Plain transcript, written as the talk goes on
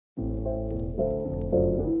Hi,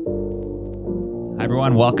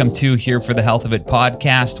 everyone. Welcome to Here for the Health of It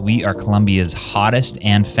podcast. We are Columbia's hottest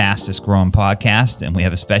and fastest growing podcast, and we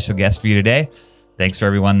have a special guest for you today. Thanks for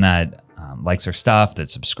everyone that likes our stuff, that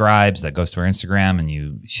subscribes, that goes to our Instagram, and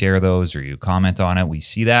you share those or you comment on it. We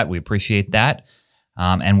see that. We appreciate that.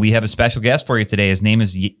 And we have a special guest for you today. His name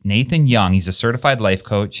is Nathan Young. He's a certified life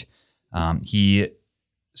coach. He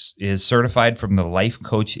is certified from the Life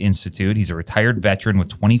Coach Institute. He's a retired veteran with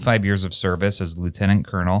 25 years of service as a lieutenant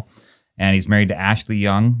colonel. And he's married to Ashley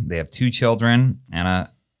Young. They have 2 children and a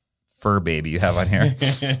fur baby you have on here.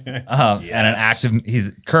 Yes. And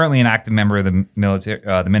he's currently an active member of the military,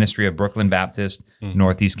 the Ministry of Brooklyn Baptist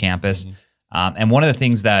Northeast Campus. And one of the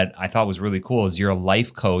things that I thought was really cool is you're a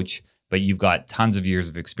life coach, but you've got tons of years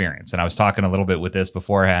of experience. And I was talking a little bit with this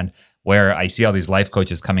beforehand, where I see all these life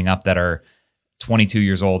coaches coming up that are 22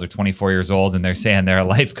 years old or 24 years old, and they're saying they're a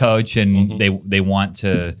life coach and they want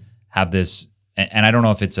to have this. And I don't know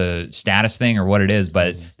if it's a status thing or what it is,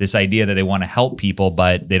 but this idea that they want to help people,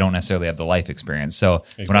 but they don't necessarily have the life experience. So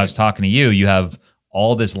when I was talking to you, you have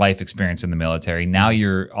all this life experience in the military. Now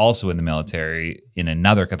you're also in the military in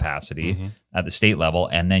another capacity at the state level.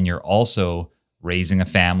 And then you're also raising a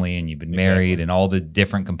family and you've been married and all the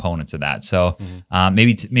different components of that. So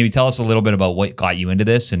maybe tell us a little bit about what got you into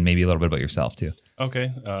this and maybe a little bit about yourself too.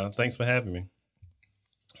 Okay. Thanks for having me.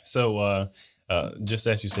 So, just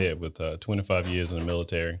as you said, with 25 years in the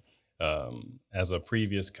military, as a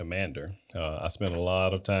previous commander, I spent a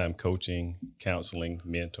lot of time coaching, counseling,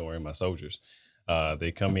 mentoring my soldiers.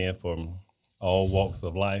 They come in from all walks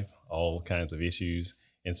of life, all kinds of issues.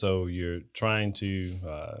 And so you're trying to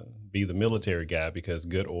be the military guy because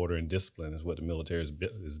good order and discipline is what the military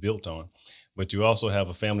is built on. But you also have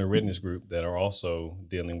a family readiness group that are also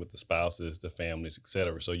dealing with the spouses, the families, et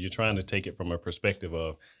cetera. So you're trying to take it from a perspective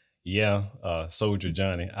of, Soldier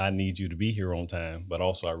Johnny, I need you to be here on time, but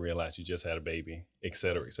also I realize you just had a baby, et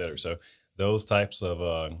cetera, et cetera. So those types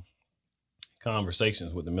of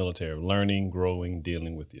conversations with the military, learning, growing,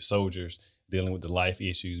 dealing with your soldiers, dealing with the life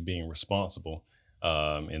issues, being responsible.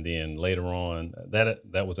 And then later on,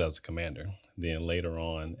 that was as a commander. Then later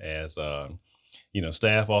on as,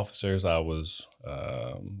 staff officers, I was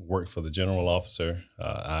worked for the general officer.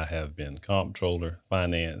 I have been comptroller,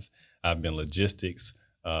 finance. I've been logistics.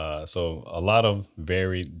 So a lot of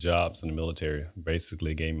varied jobs in the military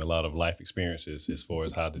basically gave me a lot of life experiences as far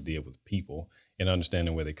as how to deal with people and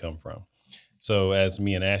understanding where they come from. So as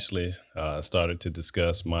me and Ashley started to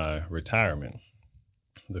discuss my retirement,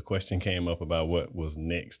 the question came up about what was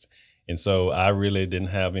next. And so I really didn't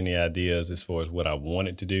have any ideas as far as what I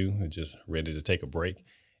wanted to do, just ready to take a break.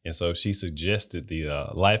 And so she suggested the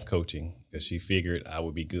life coaching because she figured I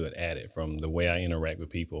would be good at it from the way I interact with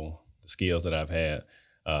people, the skills that I've had,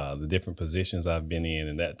 the different positions I've been in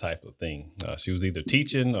and that type of thing. She was either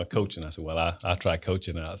teaching or coaching. I said, well, I'll try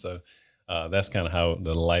coaching out. So that's kind of how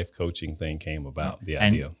the life coaching thing came about, the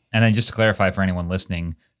idea. And then just to clarify for anyone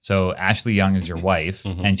listening, so Ashley Young is your wife,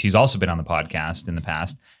 and she's also been on the podcast in the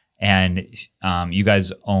past. And you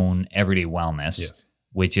guys own Everyday Wellness,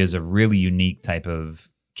 which is a really unique type of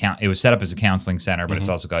it was set up as a counseling center, but it's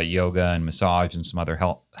also got yoga and massage and some other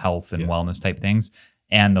health and wellness type things,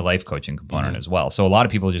 and the life coaching component as well. So a lot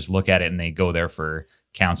of people just look at it and they go there for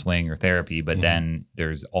counseling or therapy, but then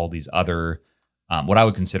there's all these other, what I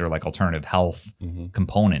would consider like alternative health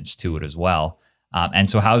components to it as well. And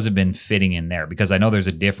so how has it been fitting in there? Because I know there's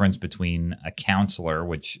a difference between a counselor,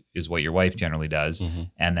 which is what your wife generally does,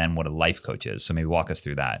 and then what a life coach is. So maybe walk us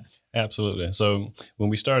through that. Absolutely. So when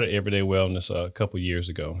we started Everyday Wellness a couple years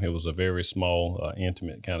ago, it was a very small,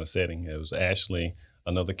 intimate kind of setting. It was Ashley,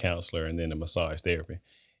 another counselor, and then a massage therapy.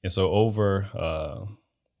 And so over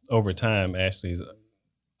time, Ashley's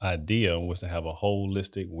idea was to have a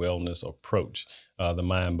holistic wellness approach, the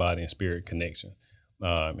mind, body, and spirit connection.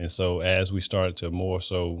 And so as we started to more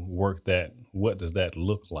so work that, what does that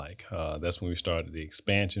look like? That's when we started the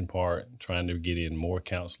expansion part, trying to get in more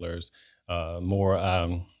counselors, more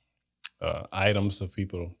items for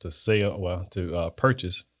people to sell, to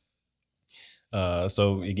purchase.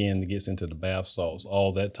 So again, it gets into the bath salts,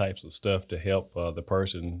 all that types of stuff to help the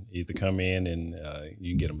person either come in and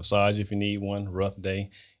you can get a massage if you need one, rough day.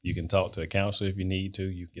 You can talk to a counselor if you need to.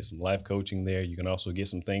 You can get some life coaching there. You can also get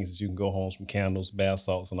some things that you can go home, some candles, bath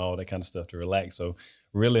salts, and all that kind of stuff to relax. So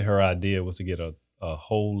really her idea was to get a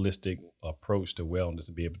holistic approach to wellness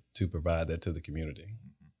and be able to provide that to the community.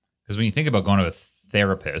 Because when you think about going to a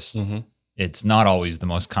therapist, it's not always the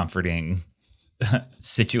most comforting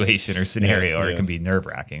situation or scenario, or it can be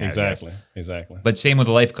nerve-wracking. Exactly. But same with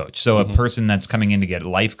a life coach. So a person that's coming in to get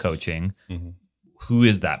life coaching, who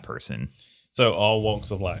is that person? So all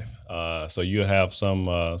walks of life. So you have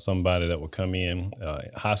somebody that will come in,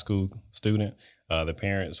 high school student. The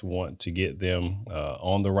parents want to get them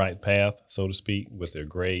on the right path, so to speak, with their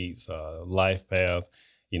grades, life path.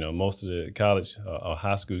 Most of the college or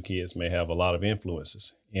high school kids may have a lot of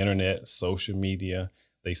influences, internet, social media.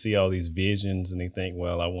 They see all these visions and they think,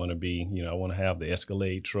 well, I want to be, I want to have the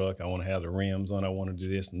Escalade truck. I want to have the rims on. I want to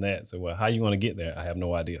do this and that. So, well, how you want to get there? I have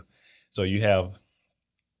no idea. So you have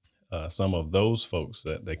some of those folks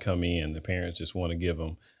that they come in, the parents just want to give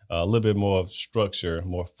them a little bit more structure,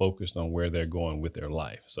 more focused on where they're going with their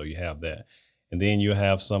life. So you have that. And then you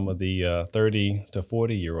have some of the 30 to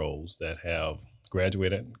 40-year-olds that have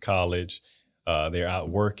graduated college. They're out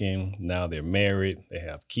working. Now they're married. They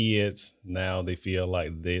have kids. Now they feel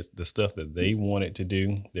like the stuff that they wanted to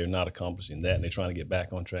do, they're not accomplishing that. And they're trying to get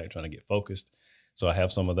back on track, trying to get focused. So I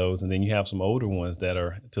have some of those. And then you have some older ones that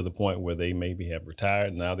are to the point where they maybe have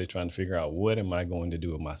retired. Now they're trying to figure out, what am I going to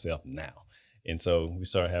do with myself now? And so we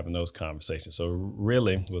start having those conversations. So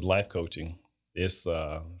really with life coaching, it's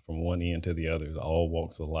from one end to the other, all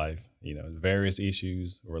walks of life, various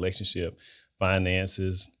issues, relationship,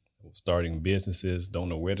 finances, starting businesses, don't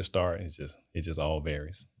know where to start. It just all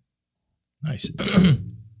varies. Nice.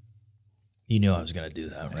 You knew I was going to do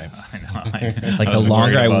that, right? I know. Like the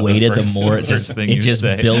longer I waited, the more it just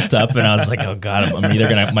built up, and I was like, "Oh God, I'm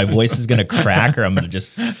either my voice is gonna crack, or I'm gonna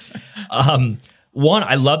just." One,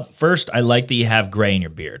 I like that you have gray in your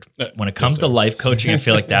beard. When it comes to life coaching, I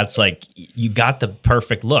feel like that's like you got the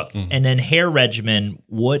perfect look. Mm-hmm. And then hair regimen.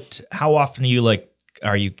 How often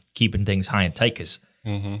are you keeping things high and tight? Because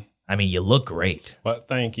I mean, you look great. Well,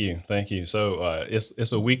 thank you. So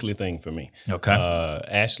it's a weekly thing for me. Okay.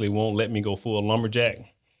 Ashley won't let me go full lumberjack,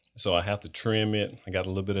 so I have to trim it. I got a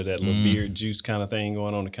little bit of that little beard juice kind of thing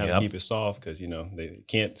going on to kind of keep it soft, because they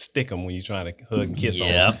can't stick them when you're trying to hug and kiss on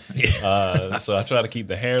them. So I try to keep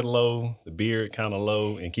the hair low, the beard kind of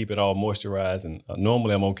low, and keep it all moisturized. And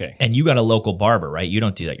normally I'm okay. And you got a local barber, right? You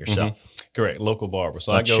don't do that yourself. Mm-hmm. Correct, local barber.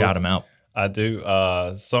 So Let's shout him out. I do.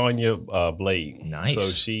 Sonia Blade. Nice. So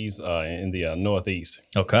she's in the Northeast.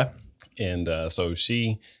 Okay. And so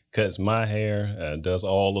she cuts my hair, does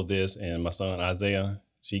all of this, and my son Isaiah,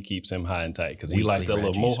 she keeps him high and tight because he likes that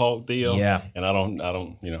little mohawk deal. Yeah. And I don't,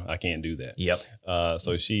 I can't do that. Yep.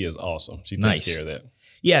 So she is awesome. She takes care of that.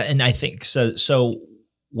 Yeah, and I think so.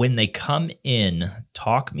 When they come in,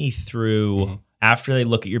 talk me through after they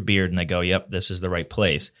look at your beard and they go, "Yep, this is the right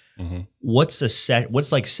place." Mm-hmm.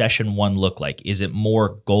 What's like session one look like? Is it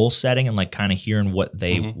more goal setting and like kind of hearing what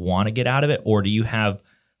they want to get out of it? Or do you have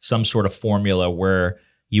some sort of formula where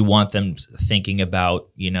you want them thinking about,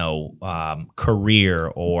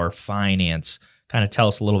 career or finance? Kind of tell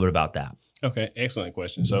us a little bit about that. Okay. Excellent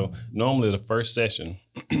question. So normally the first session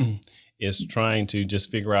is trying to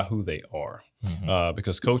just figure out who they are,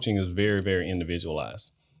 because coaching is very, very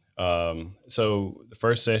individualized. So the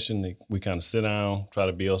first session, we kind of sit down, try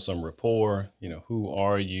to build some rapport. Who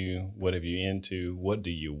are you? What have you into? What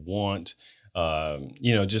do you want?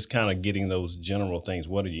 Just kind of getting those general things.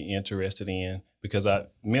 What are you interested in? Because I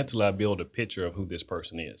build a picture of who this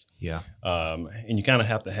person is. Yeah. And you kind of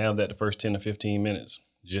have to have that the first 10 to 15 minutes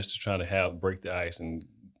just to try to break the ice and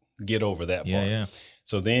get over that part. Yeah.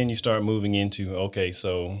 So then you start moving into, okay,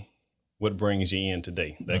 so what brings you in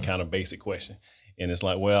today? That kind of basic question. And it's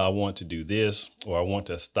like, well, I want to do this, or I want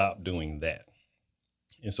to stop doing that.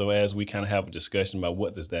 And so as we kind of have a discussion about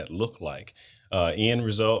what does that look like, end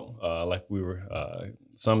result, like we were,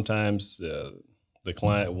 sometimes the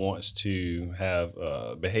client wants to have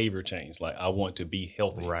behavior change. Like, I want to be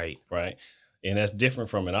healthy. Right. And that's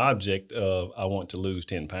different from an object of, I want to lose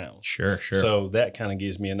 10 pounds. Sure. So that kind of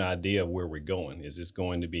gives me an idea of where we're going. Is this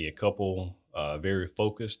going to be a couple very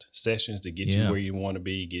focused sessions to get you where you want to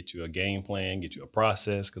be, get you a game plan, get you a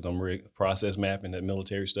process, because I'm process mapping that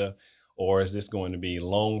military stuff? Or is this going to be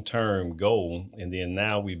long-term goal? And then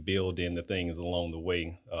now we build in the things along the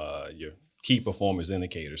way, your key performance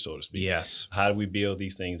indicators, so to speak. Yes. How do we build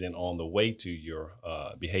these things in on the way to your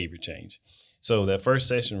behavior change? So that first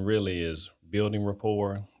session really is building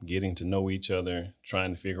rapport, getting to know each other,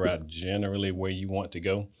 trying to figure out generally where you want to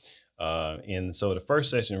go. And so the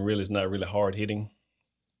first session really is not really hard hitting.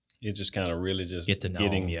 It's just kind of really just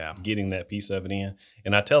getting that piece of it in.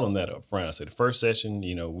 And I tell them that up front. I say the first session,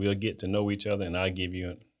 we'll get to know each other, and I'll give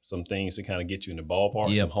you some things to kind of get you in the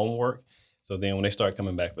ballpark, some homework. So then when they start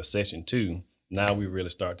coming back for session 2, now we really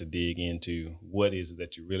start to dig into what is it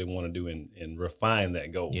that you really want to do and refine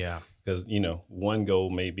that goal. Yeah. Because, one goal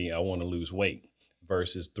may be I want to lose weight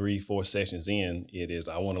versus 3-4 sessions in, it is,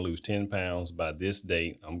 I want to lose 10 pounds by this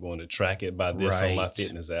date. I'm going to track it by this on my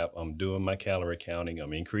fitness app. I'm doing my calorie counting.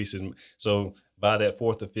 I'm increasing. So by that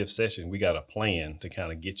 4th or 5th session, we got a plan to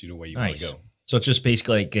kind of get you to where you want to go. So it's just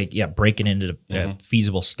basically like breaking into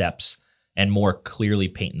feasible steps and more clearly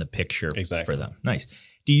painting the picture for them. Nice.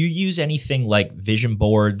 Do you use anything like vision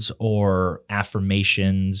boards or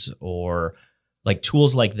affirmations or like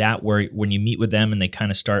tools like that where when you meet with them and they kind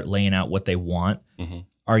of start laying out what they want,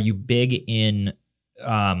 are you big in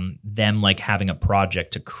them like having a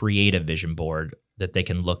project to create a vision board that they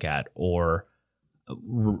can look at or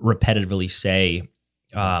repetitively say,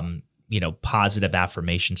 positive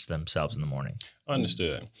affirmations to themselves in the morning?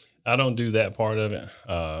 Understood. I don't do that part of it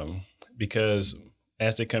because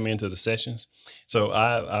as they come into the sessions, so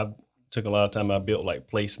I took a lot of time. I built like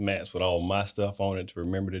placemats with all my stuff on it to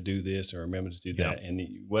remember to do this and remember to do that. And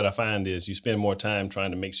what I find is you spend more time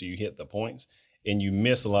trying to make sure you hit the points and you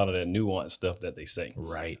miss a lot of that nuanced stuff that they say.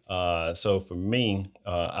 Right. So for me,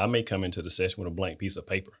 I may come into the session with a blank piece of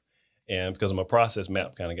paper. And because I'm a process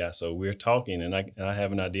map kind of guy, so we're talking and I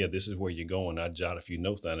have an idea, this is where you're going. I jot a few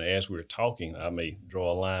notes down. And as we're talking, I may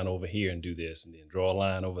draw a line over here and do this and then draw a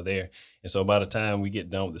line over there. And so by the time we get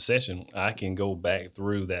done with the session, I can go back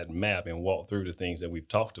through that map and walk through the things that we've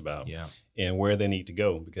talked about and where they need to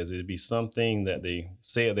go, because it'd be something that they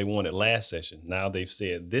said they wanted last session. Now they've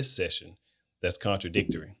said this session that's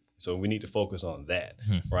contradictory. So we need to focus on that,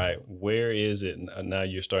 right? Where is it now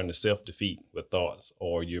you're starting to self-defeat with thoughts,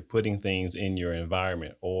 or you're putting things in your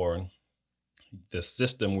environment, or the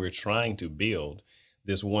system we're trying to build,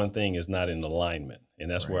 this one thing is not in alignment.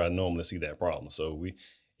 And that's where I normally see that problem. So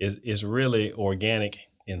it's really organic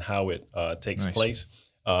in how it takes place.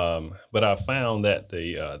 But I found that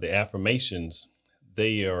the affirmations,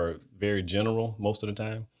 they are very general most of the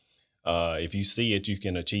time. If you see it, you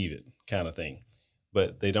can achieve it kind of thing.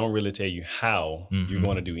 But they don't really tell you how you're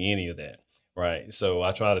going to do any of that, right? So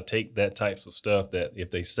I try to take that types of stuff that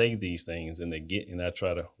if they say these things and I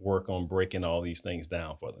try to work on breaking all these things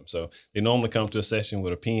down for them. So they normally come to a session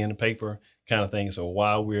with a pen and paper kind of thing. So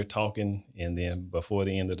while we're talking and then before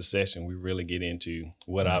the end of the session, we really get into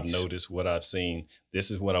what I've noticed, what I've seen. This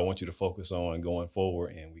is what I want you to focus on going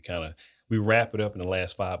forward. And we wrap it up in the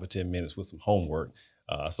last 5 or 10 minutes with some homework.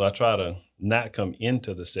 So I try to not come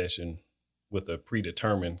into the session with a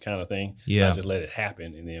predetermined kind of thing. I just let it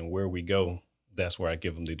happen. And then where we go, that's where I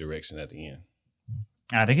give them the direction at the end.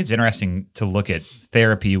 And I think it's interesting to look at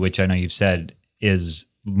therapy, which I know you've said is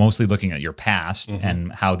mostly looking at your past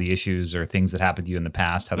and how the issues or things that happened to you in the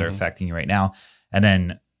past, how they're affecting you right now. And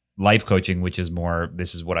then life coaching, which is more,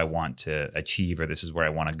 this is what I want to achieve, or this is where I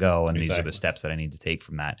want to go. And these are the steps that I need to take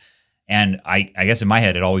from that. And I guess in my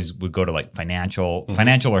head, it always would go to like financial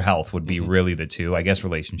or health would be really the two. I guess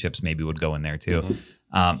relationships maybe would go in there too.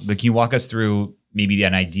 But can you walk us through maybe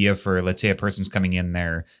an idea for, let's say a person's coming in,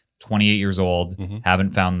 they're 28 years old,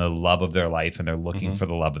 haven't found the love of their life and they're looking for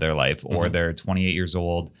the love of their life, or they're 28 years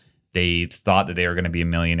old, they thought that they were going to be a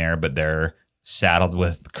millionaire, but they're saddled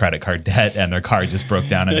with credit card debt and their car just broke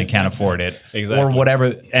down and they can't afford it or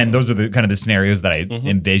whatever. And those are the kind of the scenarios that I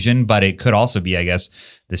envision, but it could also be, I guess,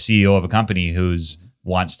 the CEO of a company who's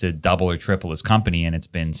wants to double or triple his company and it's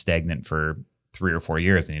been stagnant for 3 or 4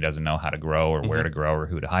 years and he doesn't know how to grow or where to grow or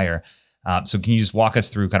who to hire. So can you just walk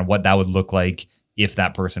us through kind of what that would look like if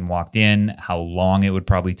that person walked in, how long it would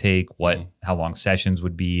probably take, how long sessions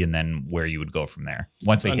would be, and then where you would go from there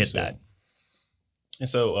once they hit that? And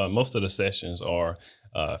so most of the sessions are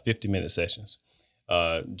 50-minute sessions,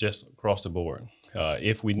 just across the board.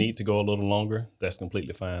 If we need to go a little longer, that's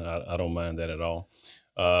completely fine. I don't mind that at all.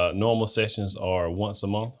 Normal sessions are once a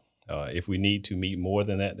month. If we need to meet more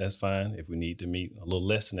than that, that's fine. If we need to meet a little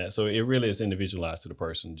less than that. So it really is individualized to the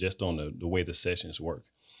person just on the way the sessions work.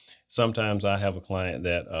 Sometimes I have a client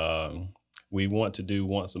that we want to do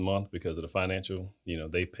once a month because of the financial,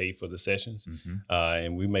 they pay for the sessions.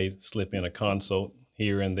 And we may slip in a consult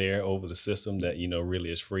here and there over the system that, really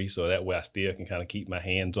is free. So that way I still can kind of keep my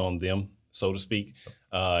hands on them, so to speak,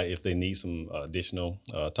 if they need some additional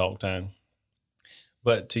talk time.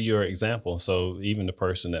 But to your example, so even the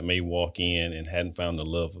person that may walk in and hadn't found the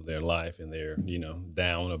love of their life and they're,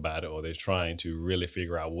 down about it, or they're trying to really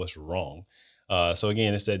figure out what's wrong. So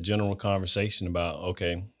again, it's that general conversation about,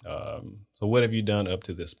 okay, so what have you done up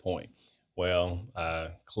to this point? Well,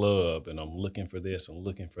 I club and I'm looking for this, I'm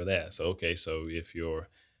looking for that. So, okay, so if your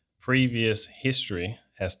previous history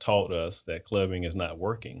has taught us that clubbing is not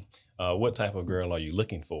working, what type of girl are you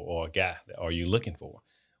looking for, or a guy are you looking for?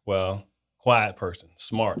 Well, quiet person,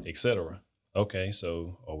 smart, etc. Okay,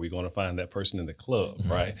 so are we going to find that person in the club,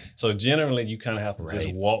 right? So generally, you kind of have to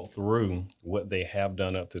just walk through what they have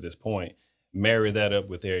done up to this point, marry that up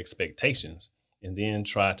with their expectations, and then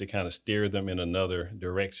try to kind of steer them in another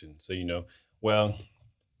direction. So, well,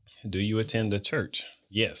 do you attend a church?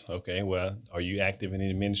 Yes. Okay. Well, are you active in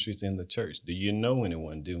any ministries in the church? Do you know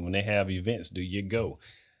anyone? When they have events, do you go?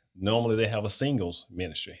 Normally they have a singles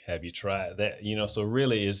ministry. Have you tried that? So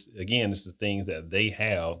really it's the things that they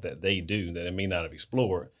have that they do that they may not have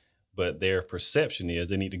explored, but their perception is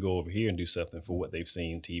they need to go over here and do something for what they've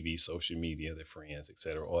seen, TV, social media, their friends, et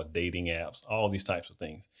cetera, or dating apps, all these types of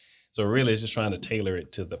things. So really it's just trying to tailor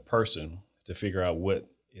it to the person to figure out what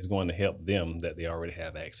is going to help them that they already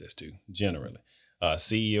have access to generally.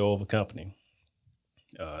 CEO of a company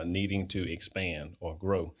needing to expand or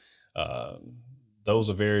grow.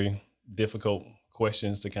 Those are very difficult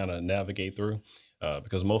questions to kind of navigate through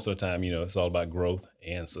because most of the time, it's all about growth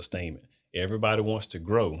and sustainment. Everybody wants to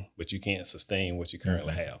grow, but you can't sustain what you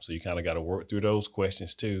currently have. So you kind of got to work through those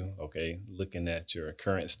questions too. Okay, looking at your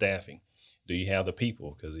current staffing. Do you have the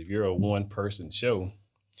people? Because if you're a one-person show,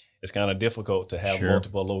 it's kind of difficult to have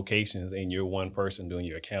multiple locations and you're one person doing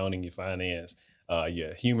your accounting, your finance,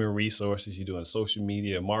 your human resources, you're doing social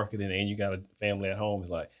media, marketing, and you got a family at home.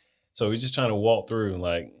 It's like, so we're just trying to walk through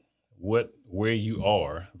like where you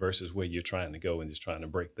are versus where you're trying to go and just trying to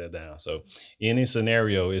break that down. So any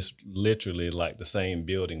scenario is literally like the same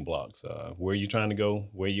building blocks, where you're trying to go,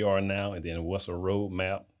 where you are now, and then what's a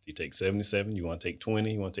roadmap. You take 77, you want to take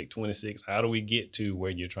 20, you want to take 26. How do we get to where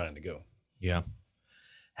you're trying to go? Yeah.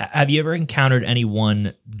 Have you ever encountered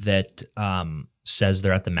anyone that says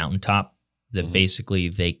they're at the mountaintop, that basically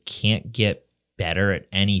they can't get better at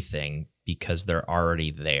anything because they're already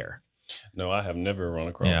there? No, I have never run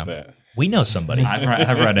across that. We know somebody. I've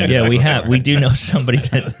read it. Yeah, we have. We do know somebody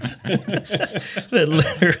that that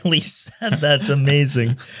literally said that's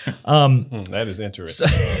amazing. That is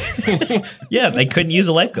interesting. Yeah, they couldn't use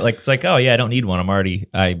a life coach. Like it's like, oh yeah, I don't need one. I'm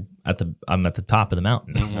at the top of the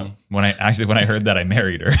mountain. When I heard that, I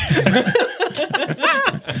married her.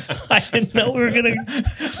 I didn't know we were gonna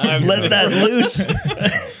let that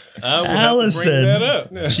loose.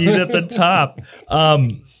 Allison, she's at the top.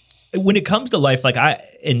 When it comes to life, like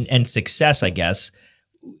and success, I guess,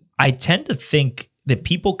 I tend to think that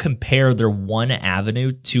people compare their one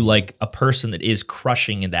avenue to like a person that is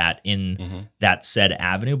crushing that in that said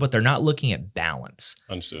avenue, but they're not looking at balance.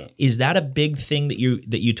 Understood. Is that a big thing that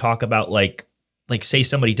you talk about? Like say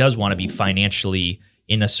somebody does want to be financially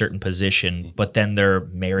in a certain position, but then their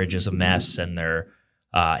marriage is a mess and their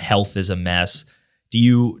health is a mess. Do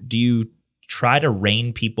you try to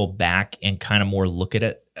rein people back and kind of more look at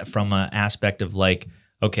it from an aspect of like,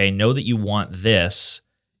 okay, know that you want this,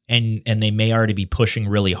 and they may already be pushing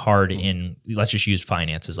really hard in, let's just use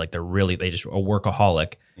finances, like they just a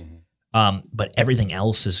workaholic, but everything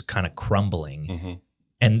else is kind of crumbling,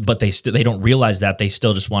 but they don't realize that they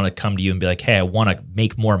still just want to come to you and be like, hey, I want to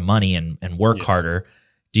make more money and work harder.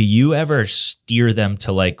 Do you ever steer them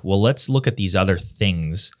to like, well, let's look at these other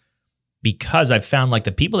things? Because I've found like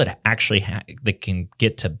the people that actually that can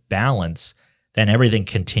get to balance, then everything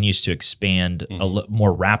continues to expand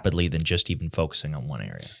more rapidly than just even focusing on one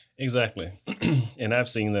area. Exactly. And I've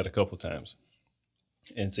seen that a couple of times.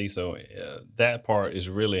 And see, so that part is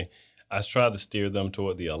really, I try to steer them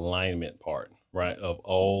toward the alignment part, right? Of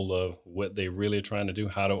all of what they're really trying to do.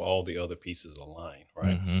 How do all the other pieces align,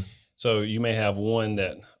 right? So you may have one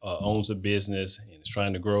that owns a business and is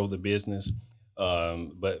trying to grow the business.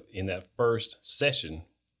 But in that first session,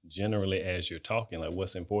 generally as you're talking, like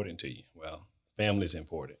what's important to you? Well, family is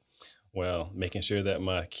important. Well, making sure that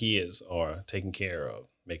my kids are taken care of,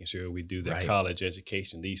 making sure we do their college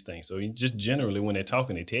education, these things. So you just generally when they're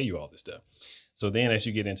talking, they tell you all this stuff. So then as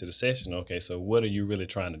you get into the session, okay, so what are you really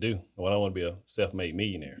trying to do? Well, I want to be a self-made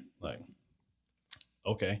millionaire. Like,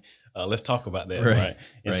 okay, let's talk about that, right?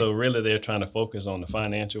 And so really they're trying to focus on the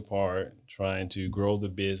financial part, trying to grow the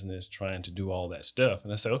business, trying to do all that stuff.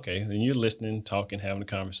 And I say, okay, then you're listening, talking, having a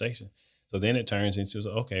conversation. So then it turns into,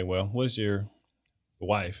 okay, well, what does your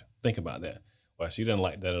wife think about that? Well, she doesn't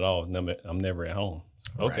like that at all. I'm never at home.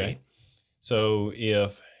 Okay. Right. So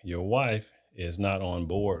if your wife is not on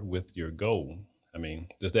board with your goal, I mean,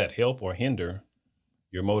 does that help or hinder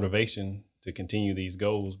your motivation to continue these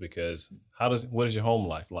goals? Because what is your home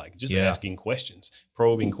life like? Just asking questions,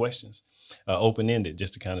 probing questions, open-ended,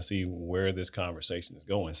 just to kind of see where this conversation is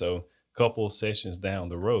going. So a couple sessions down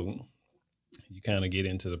the road, you kind of get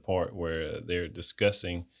into the part where they're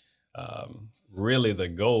discussing really the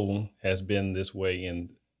goal has been this way and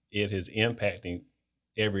it is impacting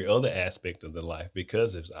every other aspect of the life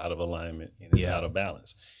because it's out of alignment and it's out of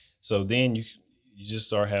balance. So then you just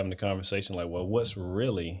start having the conversation like, well, what's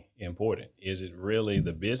really important? Is it really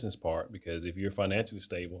the business part? Because if you're financially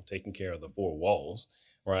stable, taking care of the four walls,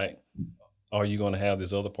 right? Are you going to have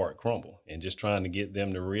this other part crumble? And just trying to get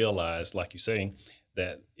them to realize, like you say,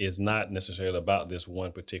 that it's not necessarily about this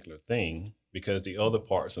one particular thing, because the other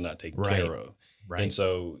parts are not taken care of. Right. And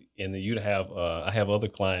so, you'd have, I have other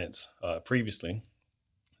clients previously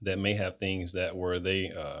that may have things that where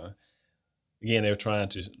they, again, they're trying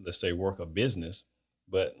to, let's say, work a business,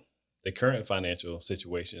 but the current financial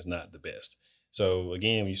situation is not the best. So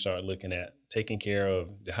again, when you start looking at taking care of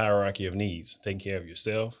the hierarchy of needs, taking care of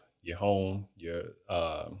yourself, your home,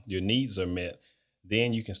 your needs are met,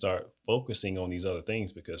 then you can start focusing on these other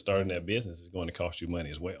things, because starting that business is going to cost you money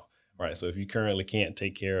as well. Right. So if you currently can't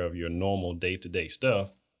take care of your normal day-to-day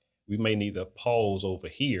stuff, we may need to pause over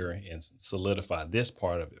here and solidify this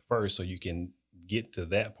part of it first, so you can get to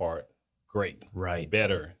that part great, right,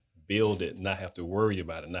 better, build it, not have to worry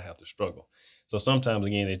about it, not have to struggle. So sometimes,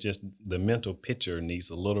 again, it's just the mental picture needs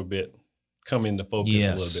a little bit come into focus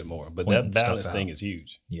a little bit more. But that balance thing is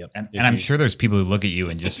huge. Yep. And I'm sure there's people who look at you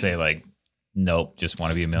and just say like, nope, just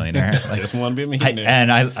want to be a millionaire. Like, just want to be a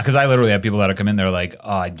millionaire. Because I literally have people that come in, they're like,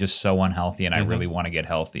 oh, I'm just so unhealthy and I really want to get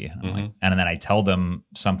healthy. And, I'm like, and then I tell them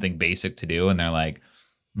something basic to do and they're like,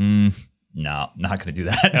 no, not going to do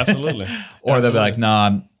that. Absolutely. Or they'll be like,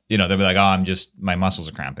 no, they'll be like, oh, my muscles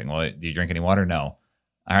are cramping. Well, do you drink any water? No.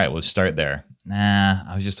 All right, we'll start there. Nah,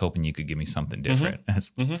 I was just hoping you could give me something different.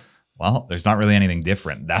 Well, there's not really anything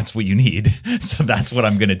different. That's what you need. So that's what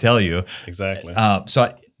I'm going to tell you. Exactly.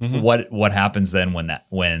 What happens then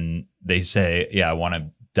when they say, yeah, I want to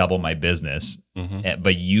double my business,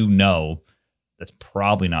 but that's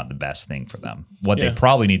probably not the best thing for them. What they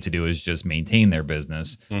probably need to do is just maintain their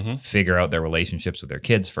business, figure out their relationships with their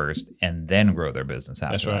kids first, and then grow their business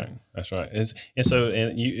after. That's right. That's right.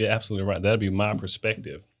 And you're absolutely right. That'd be my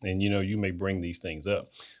perspective. And you may bring these things up,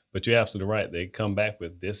 but you're absolutely right. They come back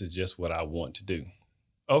with, this is just what I want to do.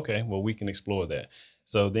 Okay, well, we can explore that.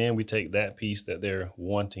 So then we take that piece that they're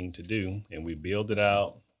wanting to do and we build it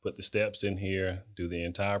out, put the steps in here, do the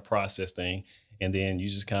entire process thing, and then you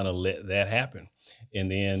just kind of let that happen. And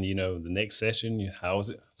then, the next session, how is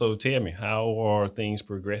it? So tell me, how are things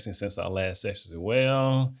progressing since our last session?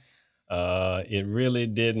 Well, it really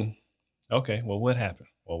didn't. Okay, well, what happened?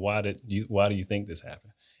 Well, why do you think this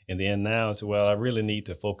happened? And then now it's, well, I really need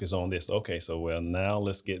to focus on this. Okay, so well, now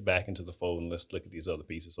let's get back into the fold and let's look at these other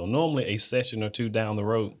pieces. So normally a session or two down the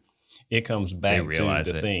road, it comes back to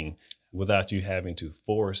the thing without you having to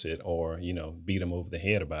force it or, beat them over the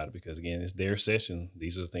head about it. Because again, it's their session.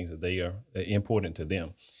 These are the things that they are important to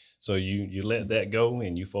them. So you let that go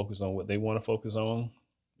and you focus on what they want to focus on.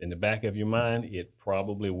 In the back of your mind, it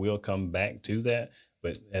probably will come back to that.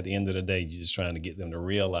 But at the end of the day, you're just trying to get them to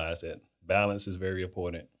realize that balance is very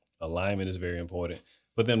important. Alignment is very important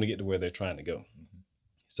for them to get to where they're trying to go.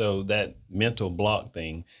 So that mental block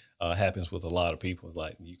thing happens with a lot of people.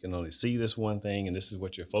 Like, you can only see this one thing and this is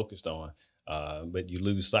what you're focused on, but you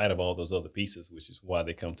lose sight of all those other pieces, which is why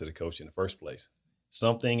they come to the coach in the first place.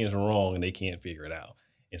 Something is wrong and they can't figure it out.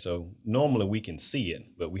 And so normally we can see it,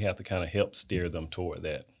 but we have to kind of help steer them toward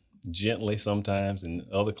that gently sometimes. And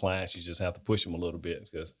other clients, you just have to push them a little bit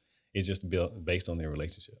because it's just built based on their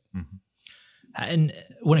relationship. Mm-hmm. And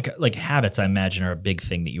when it like habits, I imagine are a big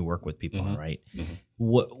thing that you work with people on, right?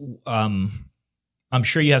 What I'm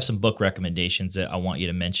sure you have some book recommendations that I want you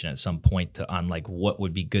to mention at some point on like what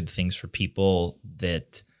would be good things for people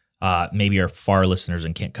that maybe are far listeners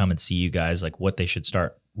and can't come and see you guys, like what they should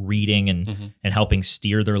start reading and helping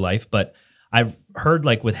steer their life. But I've heard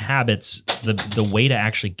like with habits, the way to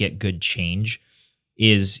actually get good change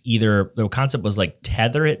is either the concept was like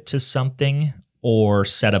tether it to something or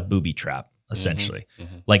set a booby trap. Essentially,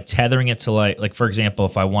 like tethering it to like for example,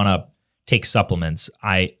 if I want to take supplements,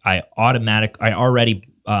 I already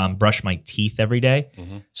brush my teeth every day,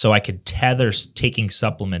 so I could tether taking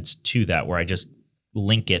supplements to that, where I just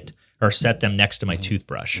link it or set them next to my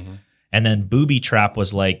toothbrush. And then booby trap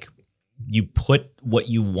was like you put what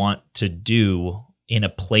you want to do in a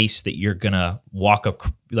place that you're gonna walk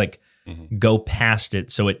go past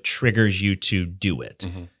it, so it triggers you to do it.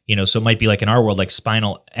 So it might be like in our world, like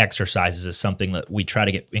spinal exercises is something that we try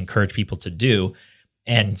to encourage people to do.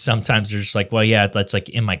 And sometimes they're just like, well, yeah, that's like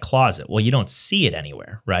in my closet. Well, you don't see it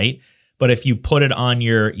anywhere, right? But if you put it on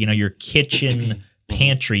your kitchen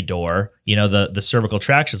pantry door, the cervical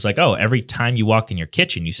traction, it's like, oh, every time you walk in your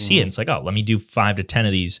kitchen, you see it. And it's like, oh, let me do 5 to 10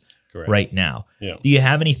 of these right now. Yeah. Do you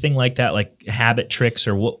have anything like that, like habit tricks,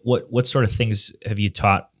 or what sort of things have you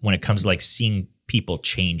taught when it comes to like seeing people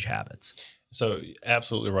change habits? So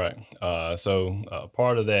absolutely right.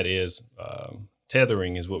 Part of that is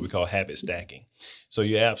tethering is what we call habit stacking. So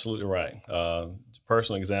you're absolutely right.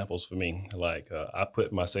 Personal examples for me, like I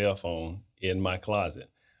put my cell phone in my closet.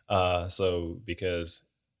 Because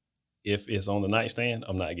if it's on the nightstand,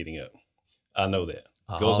 I'm not getting up. I know that.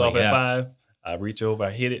 Goes off at 5, I reach over,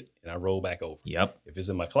 I hit it, and I roll back over. Yep. If it's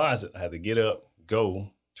in my closet, I have to get up,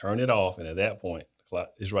 go, turn it off, and at that point,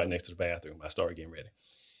 it's right next to the bathroom. I start getting ready.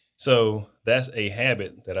 So that's a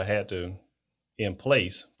habit that I had to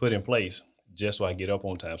put in place just so I get up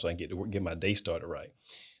on time so I can get my day started right.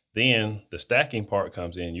 Then the stacking part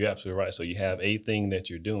comes in. You're absolutely right. So you have a thing that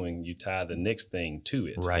you're doing, you tie the next thing to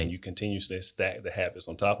it. Right. And you continuously stack the habits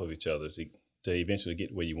on top of each other to eventually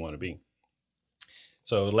get where you want to be.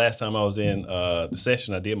 So the last time I was in the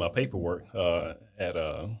session, I did my paperwork on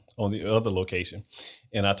the other location,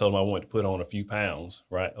 and I told them I wanted to put on a few pounds,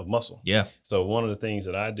 right, of muscle. Yeah. So one of the things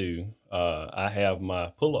that I do, I have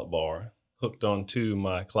my pull-up bar hooked onto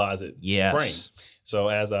my closet frame. So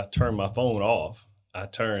as I turn my phone off, I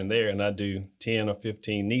turn there and I do 10 or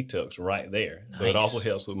 15 knee tucks right there. So it also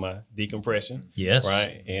helps with my decompression. Yes.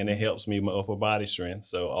 Right. And it helps me with my upper body strength.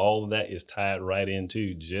 So all of that is tied right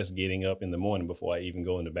into just getting up in the morning before I even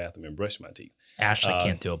go in the bathroom and brush my teeth. Ashley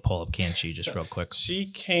can't do a pull-up, can she? Just real quick. She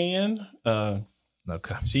can.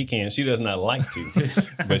 Okay. She can. She does not like to,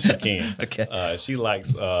 but she can. Okay. She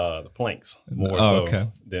likes the planks more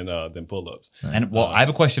than pull-ups. And I have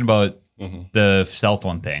a question about the cell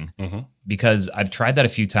phone thing, because I've tried that a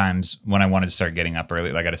few times when I wanted to start getting up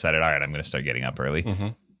early. Like I decided, all right, I'm going to start getting up early.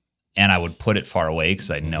 And I would put it far away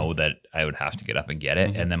because I know that I would have to get up and get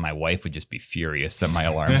it. And then my wife would just be furious that my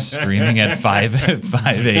alarm's screaming at 5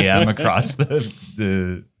 a.m. across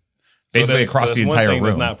the basically across the entire room.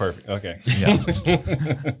 That's not perfect. Okay.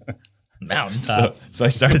 Yeah. Mountaintop. So I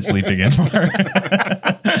started sleeping in more.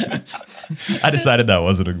 I decided that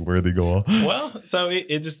wasn't a worthy goal. Well, so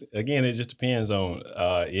it just depends on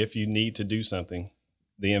if you need to do something.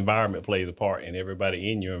 The environment plays a part, and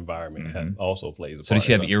everybody in your environment also plays a part. So does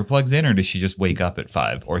she have earplugs in, or does she just wake up at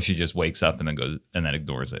 5, or she just wakes up and then goes and then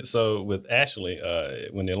ignores it? So with Ashley,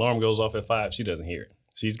 when the alarm goes off at 5, she doesn't hear it.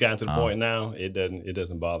 She's gotten to the point now it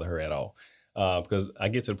doesn't bother her at all, because I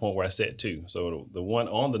get to the point where I set 2. So the one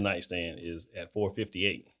on the nightstand is at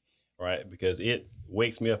 4:58, right? Because it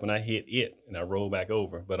wakes me up and I hit it and I roll back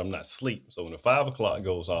over, but I'm not asleep. So when the 5 o'clock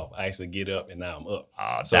goes off, I actually get up and now I'm up.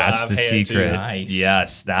 So that's the secret. Nice.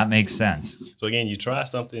 Yes, that makes sense. So again, you try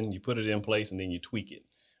something, you put it in place, and then you tweak it,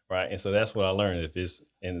 right? And so that's what I learned. If it's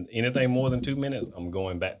in anything more than 2 minutes, I'm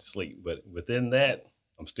going back to sleep. But within that,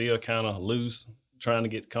 I'm still kind of loose, trying to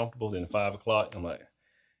get comfortable. Then 5 o'clock, I'm like,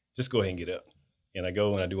 just go ahead and get up. And I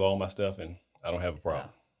go and I do all my stuff, and I don't have a problem.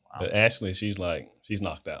 Wow. But Ashley, she's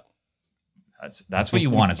knocked out. That's what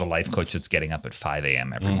you want as a life coach that's getting up at 5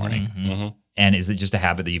 a.m. every morning. And is it just a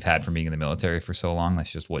habit that you've had from being in the military for so long?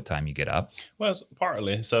 That's just what time you get up? Well, it's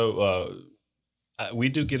partly. So we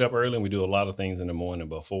do get up early, and we do a lot of things in the morning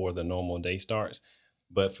before the normal day starts.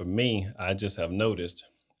 But for me, I just have noticed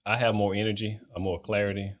I have more energy, more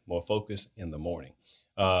clarity, more focus in the morning.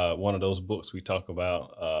 One of those books we talk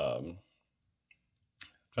about, I'm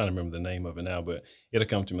trying to remember the name of it now, but it'll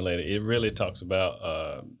come to me later. It really talks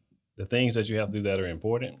about the things that you have to do that are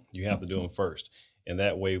important. You have to do them first. And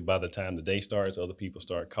that way, by the time the day starts, other people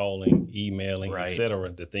start calling, emailing, et cetera.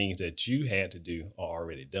 The things that you had to do are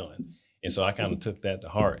already done. And so I kind of took that to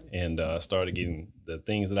heart and started getting the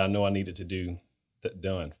things that I know I needed to do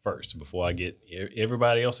done first before I get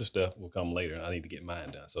everybody else's stuff will come later, and I need to get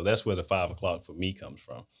mine done. So that's where the 5 o'clock for me comes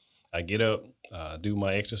from. I get up, do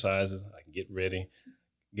my exercises, I can get ready,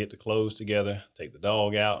 get the clothes together, take the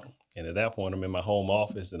dog out. And at that point, I'm in my home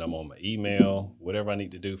office and I'm on my email, whatever I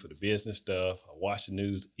need to do for the business stuff. I watch the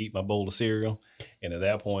news, eat my bowl of cereal. And at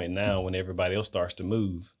that point now, when everybody else starts to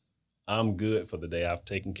move, I'm good for the day. I've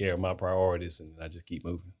taken care of my priorities and I just keep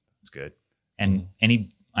moving. That's good. And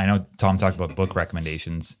I know Tom talked about book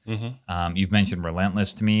recommendations. You've mentioned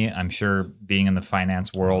Relentless to me. I'm sure being in the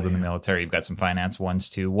finance world in the military, you've got some finance ones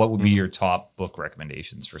too. What would be your top book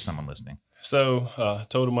recommendations for someone listening? So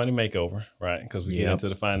Total Money Makeover, right? Because we get into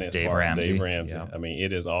the finance part. Dave Ramsey. Yep. I mean,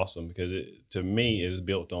 it is awesome because to me, it is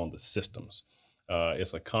built on the systems.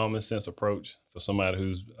 It's a common sense approach for somebody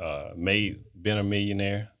who's been a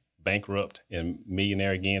millionaire, bankrupt, and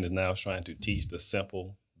millionaire again is now trying to teach the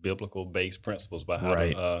simple biblical based principles about how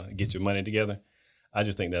to get your money together. I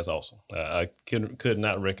just think that's awesome. I could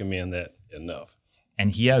not recommend that enough. And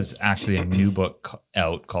he has actually a new book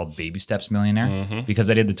out called Baby Steps Millionaire, because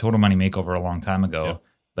I did the Total Money Makeover a long time ago,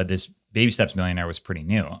 but this Baby Steps Millionaire was pretty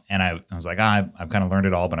new. And I was like, I've kind of learned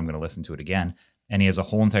it all, but I'm going to listen to it again. and he has a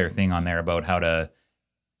whole entire thing on there about how to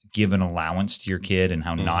give an allowance to your kid and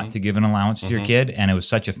how not to give an allowance to your kid. And it was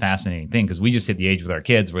such a fascinating thing because we just hit the age with our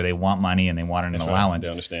kids where they want money and they want an allowance.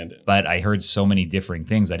 They understand it. But I heard so many differing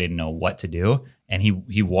things. I didn't know what to do. And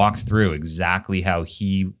he walked through exactly how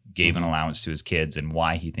he gave an allowance to his kids and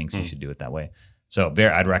why he thinks he should do it that way. So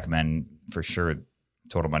I'd recommend for sure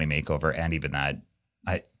Total Money Makeover, and even that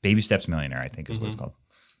Baby Steps Millionaire, I think is what it's called.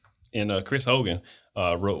 And Chris Hogan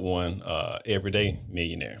wrote one, Everyday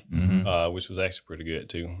Millionaire, which was actually pretty good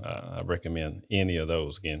too. I recommend any of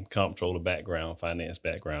those. Again, comptroller background, finance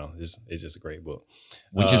background. It's just a great book.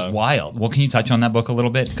 Which is wild. Well, can you touch on that book a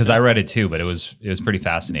little bit? Because I read it too, but it was pretty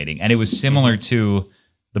fascinating. And it was similar to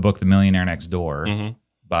the book The Millionaire Next Door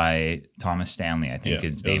by Thomas Stanley, I think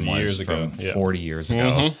his name was, from 40 years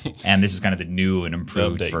ago. And this is kind of the new and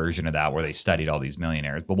improved version of that where they studied all these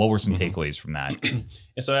millionaires. But what were some takeaways from that?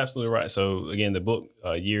 And so absolutely right. So again, the book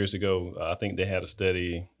years ago, I think they had a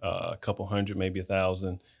study, a couple hundred, maybe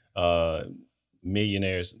 1,000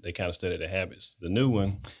 millionaires. They kind of studied their habits. The new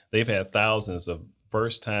one, they've had thousands of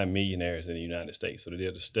first-time millionaires in the United States. So they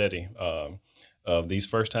did a study of these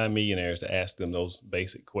first-time millionaires to ask them those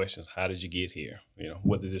basic questions. How did you get here?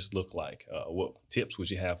 What does this look like? What tips would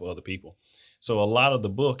you have for other people? So a lot of the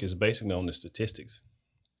book is basically on the statistics.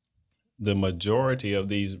 The majority of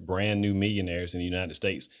these brand new millionaires in the United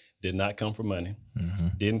States did not come from money,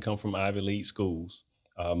 didn't come from Ivy League schools.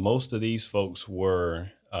 Most of these folks were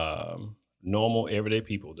normal, everyday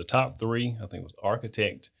people. The top three, I think, was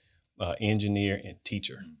architect, engineer, and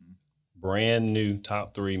teacher. Brand new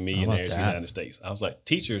top three millionaires in the United States. I was like,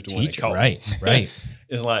 teachers, the one they call right.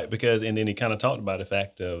 It's like, because, and then he kind of talked about the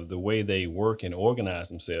fact of the way they work and organize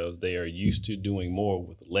themselves. They are used to doing more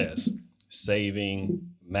with less,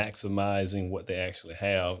 saving, maximizing what they actually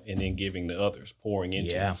have, and then giving to others, pouring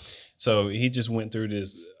into them. So he just went through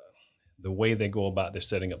this, the way they go about their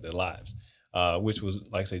setting up their lives, which was,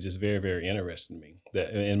 like I say, just very, very interesting to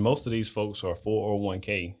me. And most of these folks are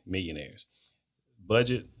 401k millionaires.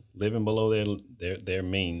 Budget, living below their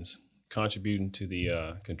means, contributing to the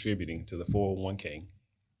 401k,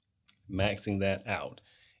 maxing that out,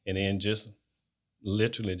 and then just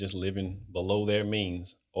literally just living below their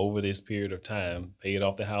means over this period of time, paid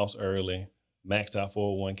off the house early, maxed out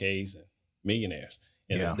 401ks, and millionaires.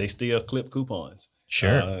 And they still clip coupons.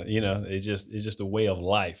 Sure. It's just a way of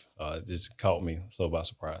life. It just caught me so by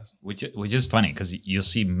surprise. Which is funny because you'll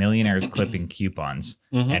see millionaires clipping coupons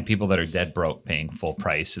and people that are dead broke paying full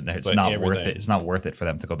price, and it's not worth it. It's not worth it for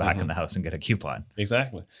them to go back in the house and get a coupon.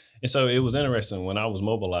 Exactly. And so it was interesting when I was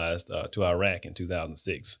mobilized to Iraq in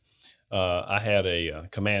 2006. I had a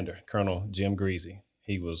commander, Colonel Jim Greasy.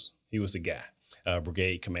 He was the guy,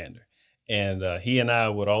 brigade commander, and he and I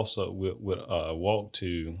would also walk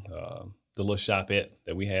to the little shopette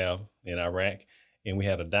that we have in Iraq, and we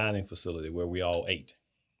had a dining facility where we all ate,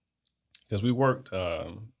 because we worked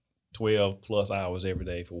 12 plus hours every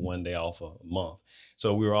day for one day off a month.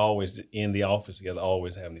 So we were always in the office together,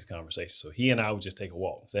 always having these conversations. So he and I would just take a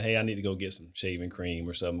walk, say, hey, I need to go get some shaving cream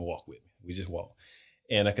or something, walk with me. We just walk.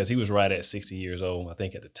 And because he was right at 60 years old, I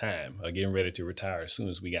think at the time, getting ready to retire as soon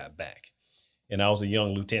as we got back. And I was a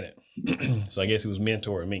young lieutenant. So I guess he was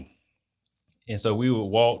mentoring me. And so we would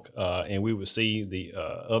walk and we would see the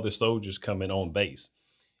other soldiers coming on base.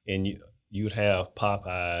 And you'd have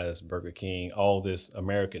Popeyes, Burger King, all this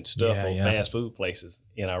American stuff on fast food places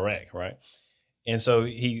in Iraq, right? And so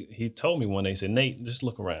he told me one day, he said, Nate, just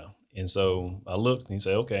look around. And so I looked and he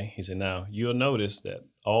said, okay. He said, now you'll notice that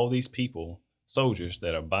all these people, soldiers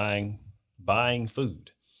that are buying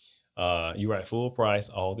food, you're right, full price,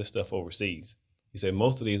 all this stuff overseas. He said,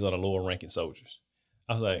 most of these are the lower ranking soldiers.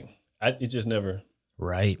 I was like, I just never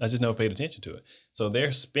paid attention to it. So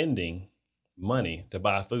they're spending money to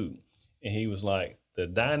buy food. And he was like, the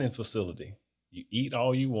dining facility, you eat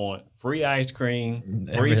all you want, free ice cream,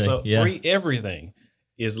 free everything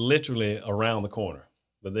is literally around the corner.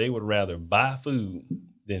 But they would rather buy food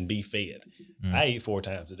than be fed. I eat 4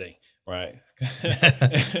 times a day, right?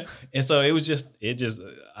 And so it just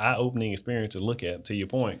eye-opening experience to look at. To your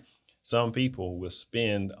point, some people will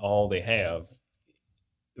spend all they have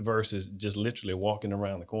versus just literally walking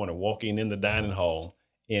around the corner, walking in the dining hall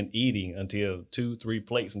and eating until 2-3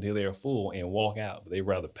 plates until they're full and walk out. But they'd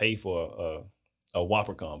rather pay for a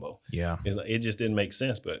Whopper combo. Yeah. It just didn't make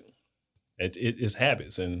sense, but it's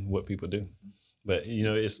habits and what people do. But,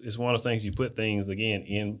 it's one of those things, you put things, again,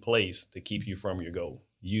 in place to keep you from your goal.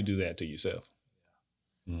 You do that to yourself.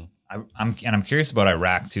 I'm curious about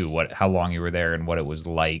Iraq too, how long you were there and what it was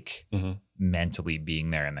like mentally being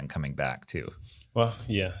there and then coming back too. Well,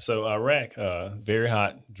 yeah. So Iraq, very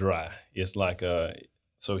hot, dry. It's like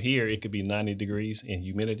So here it could be 90 degrees in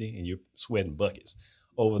humidity and you're sweating buckets.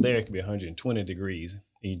 Over there it could be 120 degrees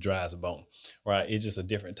and you dry as a bone, right? It's just a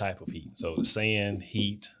different type of heat. So sand,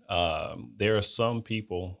 heat. There are some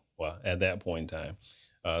people, well, at that point in time,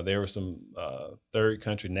 there were some third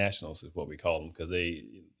country nationals is what we call them, because the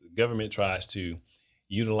government tries to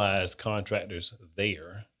utilize contractors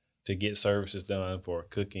there to get services done for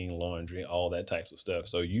cooking, laundry, all that types of stuff.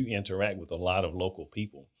 So you interact with a lot of local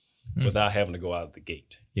people without having to go out of the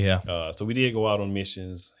gate. Yeah. So we did go out on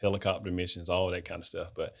missions, helicopter missions, all that kind of stuff.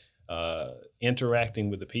 But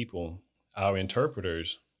interacting with the people, our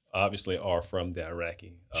interpreters obviously are from the Iraq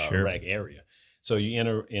area. So you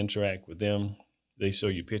interact with them. They show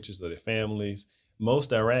you pictures of their families.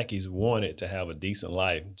 Most Iraqis wanted to have a decent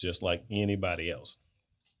life just like anybody else.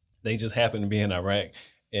 They just happen to be in Iraq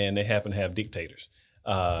and they happen to have dictators.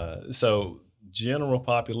 So general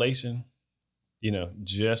population,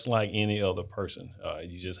 just like any other person,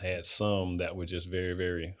 you just had some that were just very,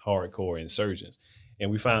 very hardcore insurgents. And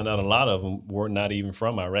we found out a lot of them were not even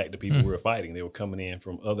from Iraq, the people we were fighting. They were coming in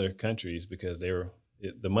from other countries because they were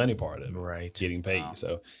the money part of it, right, getting paid.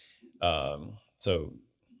 Wow. So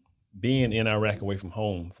being in Iraq away from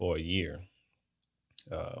home for a year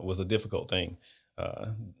was a difficult thing.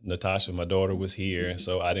 Natasha, my daughter, was here,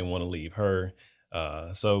 so I didn't want to leave her.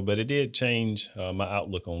 But it did change my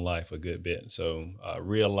outlook on life a good bit. So I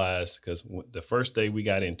realized, because the first day we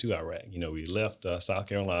got into Iraq, we left South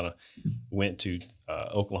Carolina, went to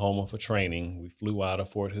Oklahoma for training. We flew out of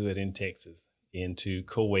Fort Hood in Texas into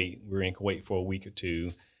Kuwait. We were in Kuwait for a week or two,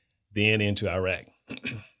 then into Iraq.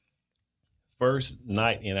 First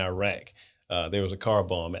night in Iraq, there was a car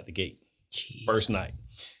bomb at the gate. Jeez. First night.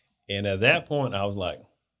 And at that point, I was like,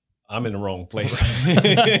 I'm in the wrong place.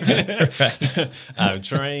 I've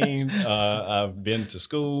trained. I've been to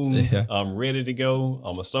school. Yeah. I'm ready to go.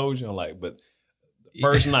 I'm a soldier. I'm like, but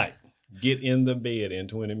first night, get in the bed, and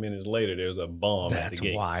 20 minutes later, there's a bomb at the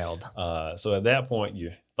gate. That's wild. So at that point,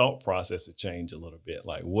 your thought process had changed a little bit.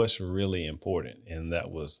 Like, what's really important? And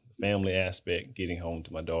that was the family aspect, getting home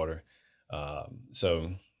to my daughter.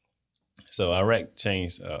 So Iraq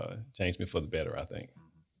changed me for the better, I think.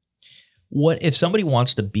 What if somebody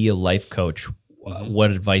wants to be a life coach?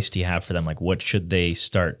 What advice do you have for them? Like, what should they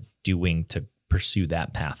start doing to pursue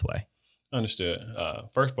that pathway? Understood.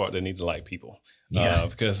 First part, they need to like people. Yeah.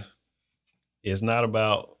 Because it's not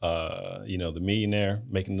about the millionaire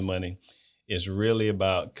making the money. It's really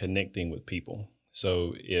about connecting with people.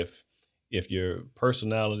 So if your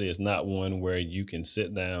personality is not one where you can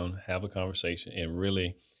sit down, have a conversation, and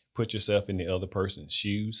really put yourself in the other person's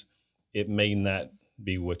shoes, it may not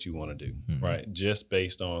be what you want to do, right? Just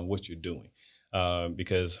based on what you're doing.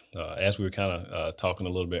 Because as we were kind of talking a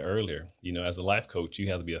little bit earlier, as a life coach, you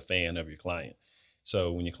have to be a fan of your client.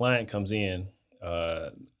 So when your client comes in,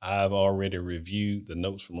 I've already reviewed the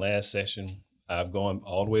notes from last session. I've gone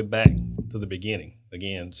all the way back to the beginning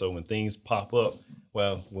again. So when things pop up,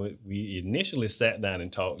 well, when we initially sat down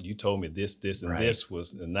and talked, you told me this, and this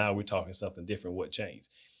was, and now we're talking something different. What changed?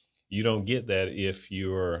 You don't get that if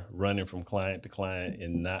you're running from client to client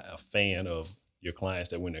and not a fan of your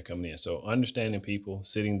clients that when they're coming in. So understanding people,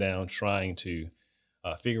 sitting down, trying to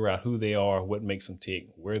figure out who they are, what makes them tick,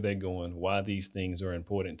 where they're going, why these things are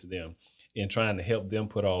important to them, and trying to help them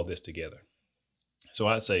put all this together. So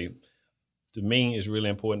I'd say, to me, it's really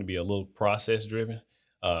important to be a little process driven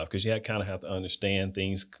because you kind of have to understand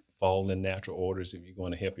things fall in natural orders if you're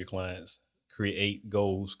going to help your clients create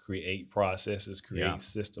goals, create processes, create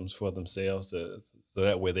systems for themselves so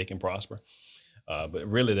that way they can prosper. But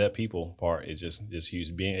really that people part is just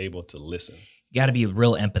huge, being able to listen. You got to be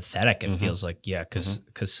real empathetic. It feels like, because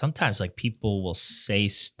sometimes like people will say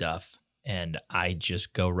stuff and I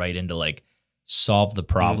just go right into like solve the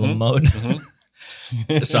problem mode.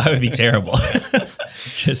 So I would be terrible.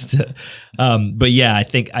 But yeah, I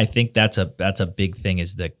think that's a big thing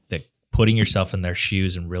is that putting yourself in their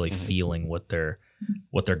shoes and really feeling what they're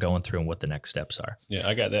going through and what the next steps are. Yeah,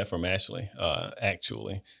 I got that from Ashley,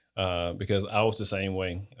 actually, because I was the same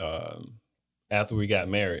way. After we got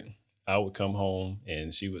married, I would come home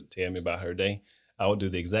and she would tell me about her day. I would do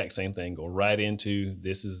the exact same thing, go right into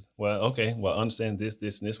understand this,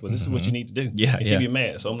 and this. Well, this is what you need to do. Yeah, and she'd be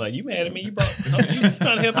mad. So I'm like, you mad at me? You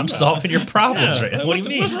trying to help I'm solving your problems right now. What do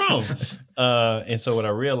you mean? What's wrong? And so what I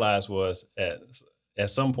realized was at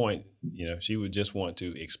some point, she would just want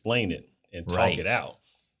to explain it and talk it out.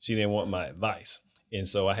 She didn't want my advice. And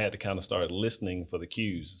so I had to kind of start listening for the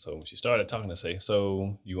cues. So when she started talking, I say,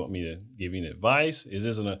 so you want me to give you advice? Is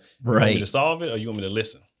this you want me to solve it or you want me to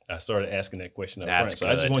listen? I started asking that question up front. So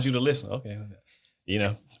I just want you to listen. Okay.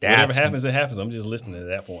 whatever happens, it happens. I'm just listening at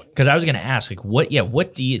that point. Because I was going to ask, like, what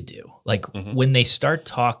do you do? Like, when they start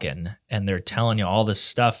talking and they're telling you all this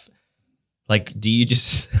stuff, like, do you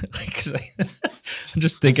just, like, 'cause I'm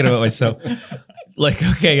just thinking about myself, like,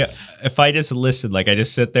 okay, if I just listen, like, I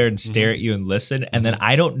just sit there and stare at you and listen, and then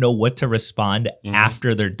I don't know what to respond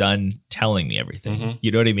after they're done telling me everything.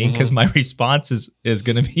 You know what I mean? Because my response is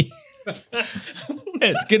going to be,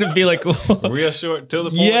 it's going to be like, real short to the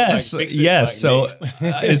point. Yes, like, yes. Like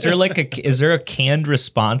so, is there a canned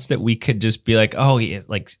response that we could just be like, oh, yeah,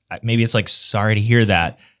 like maybe it's like, sorry to hear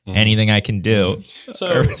that. Anything I can do?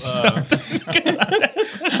 So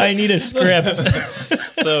I need a script.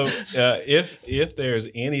 So if there's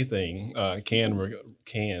anything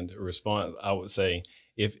canned response, I would say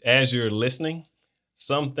if as you're listening,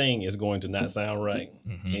 something is going to not sound right,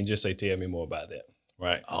 and just say, "Tell me more about that."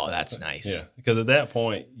 Right. Oh, that's nice. Yeah, because at that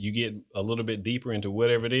point you get a little bit deeper into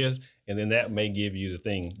whatever it is, and then that may give you the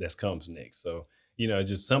thing that comes next. So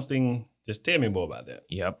just something. Just tell me more about that.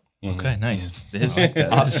 Yep. Okay, nice.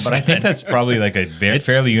 But I think that's probably like a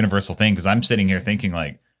fairly universal thing, because I'm sitting here thinking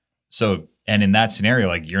like, so, and in that scenario,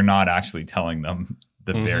 like you're not actually telling them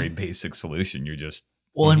the very basic solution. You're just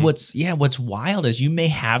and what's wild is you may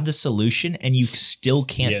have the solution and you still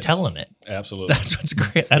can't tell them it. Absolutely. That's what's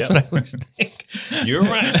great. That's what I was thinking. You're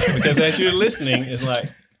right, because as you're listening, it's like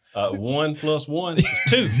 1 + 1 is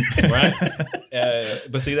 2, right?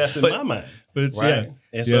 But see, that's in my mind. But it's right.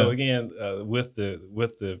 And so again, with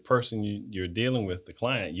the person you're dealing with, the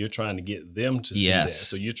client, you're trying to get them to see that.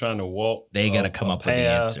 So you're trying to walk. They got to come up with the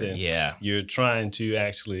answer. Yeah. You're trying to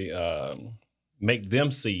actually make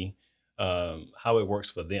them see how it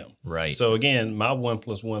works for them. Right. So again, my 1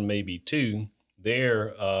 + 1 may be 2.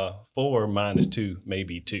 Their 4 - 2 may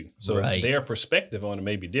be 2. So their perspective on it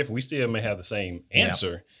may be different. We still may have the same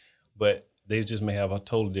answer, but they just may have a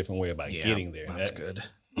totally different way about getting there. That's good.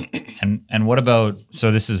 And what about, so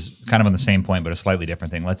this is kind of on the same point, but a slightly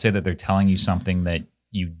different thing. Let's say that they're telling you something that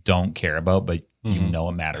you don't care about, but you know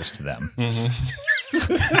it matters to them.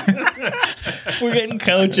 We're getting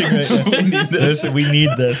coaching. We need this. We need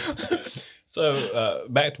this. So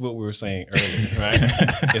back to what we were saying earlier, right?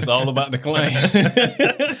 It's all about the client.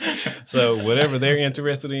 So whatever they're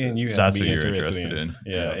interested in, you have to be interested in.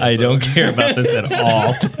 Yeah, I don't care about this at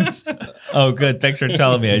all. Oh, good. Thanks for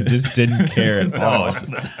telling me. I just didn't care at all.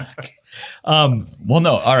 Well,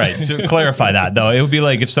 no. All right. To clarify that though, it would be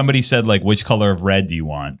like if somebody said like, which color of red do you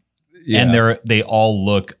want? Yeah. And they all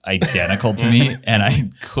look identical to me, and I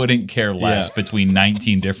couldn't care less between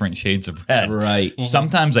 19 different shades of red. Right.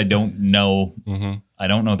 Sometimes I don't know. I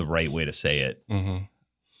don't know the right way to say it, or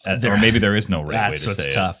maybe there is no right way to say it. That's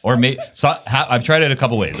what's tough. Or I've tried it a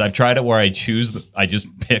couple ways. I've tried it where I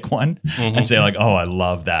just pick one and say like, oh, I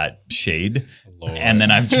love that shade. Lord. And then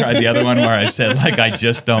I've tried the other one where I said like, I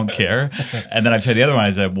just don't care. And then I've tried the other one.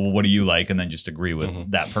 I said, well, what do you like? And then just agree with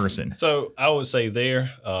that person. So I would say there,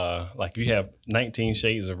 like you have 19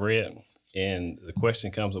 shades of red, and the question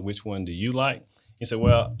comes of which one do you like? You say,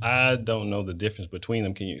 well, I don't know the difference between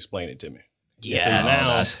them. Can you explain it to me? Yes. So now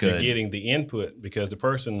that's good. You're getting the input, because the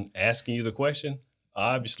person asking you the question,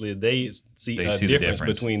 obviously they see a difference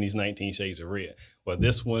between these 19 shades of red. Well,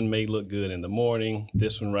 this one may look good in the morning.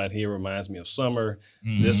 This one right here reminds me of summer.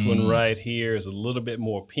 This one right here is a little bit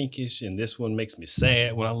more pinkish, and this one makes me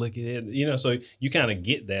sad when I look at it. So you kind of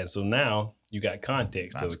get that. So now you got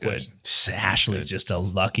context to the question. Ashley's just a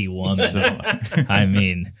lucky woman. I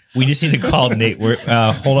mean, we just need to call Nate.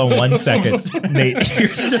 Hold on 1 second. Nate,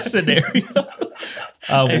 here's the scenario.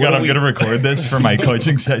 Hey God, I'm going to record this for my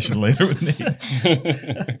coaching session later with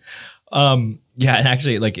Nate. Yeah, and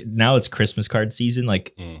actually, like now it's Christmas card season.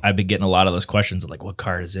 Like I've been getting a lot of those questions of like, what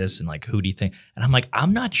card is this? And like, who do you think? And I'm like,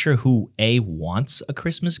 I'm not sure who wants a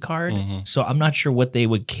Christmas card. So I'm not sure what they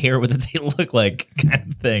would care what they look like,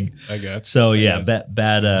 kind of thing. I got. So yeah,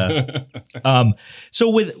 bad. So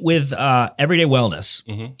with Everyday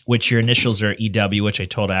Wellness, which your initials are EW, which I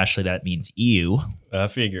told Ashley that means EU. I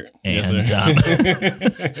figured. And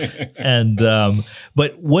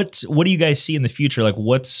but what do you guys see in the future? Like,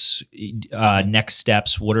 what's next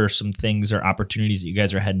steps? What are some things or opportunities that you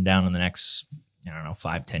guys are heading down in the next,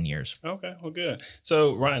 5-10 years? Okay, well, good.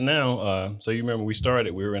 So right now, so you remember we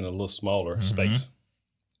were in a little smaller space.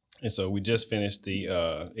 And so we just finished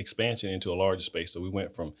the expansion into a larger space. So we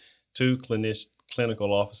went from 2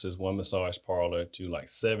 clinical offices, 1 massage parlor, to like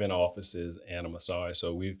 7 offices and a massage.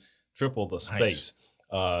 So we've tripled the space.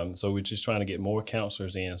 Nice. So we're just trying to get more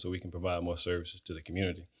counselors in so we can provide more services to the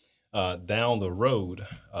community. Down the road,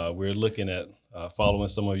 we're looking at following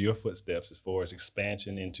some of your footsteps as far as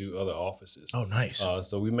expansion into other offices. Oh, nice.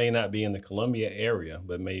 So we may not be in the Columbia area,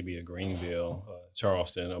 but maybe a Greenville,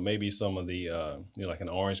 Charleston, or maybe some of the like in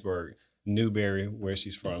Orangeburg, Newberry, where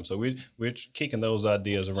she's from. So we're kicking those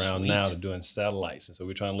ideas around now to doing satellites, and so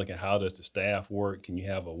we're trying to look at how does the staff work. Can you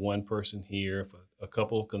have a one person here for a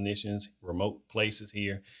couple of clinicians, remote places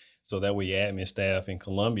here, so that way your admin staff in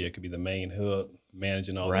Columbia could be the main hub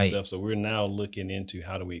managing all this stuff. So we're now looking into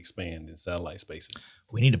how do we expand in satellite spaces.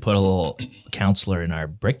 We need to put a little counselor in our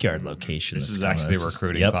Brickyard location. This is actually a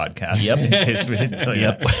recruiting podcast. Yep. In case we didn't tell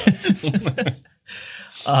you.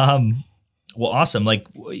 Well, awesome. Like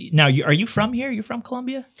now, are you from here? You're from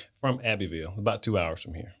Columbia? From Abbeville, about 2 hours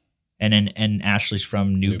from here. And Ashley's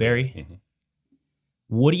from Newberry. Mm-hmm.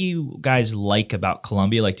 What do you guys like about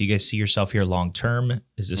Columbia? Like, do you guys see yourself here long term?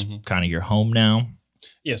 Is this kind of your home now?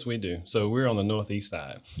 Yes, we do. So we're on the northeast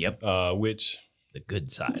side. Yep. Which the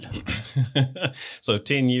good side. So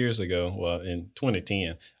 10 years ago, well, in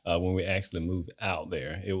 2010, when we actually moved out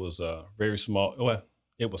there, it was very small. Well,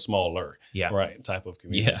 it was smaller, right, type of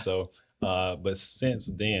community. Yeah. So, but since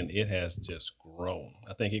then, it has just grown.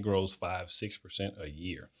 I think it grows 5-6% a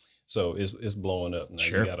year. So it's blowing up. Now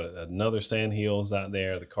you got another Sand Hills out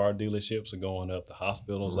there. The car dealerships are going up. The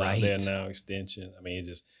hospitals out there now, extension. I mean, it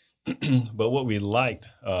just. But what we liked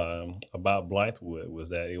about Blythewood was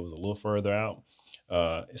that it was a little further out.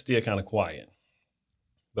 It's still kind of quiet.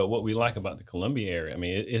 But what we like about the Columbia area, I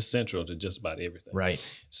mean, it's central to just about everything. Right.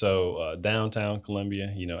 So downtown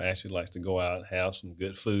Columbia, Ashley likes to go out, have some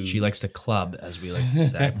good food. She likes to club, as we like to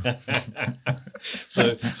say.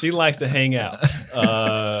 So she likes to hang out.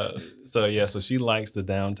 So she likes the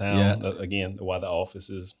downtown. Again, while the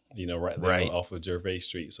office is, right there off of Gervais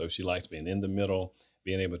Street. So she likes being in the middle,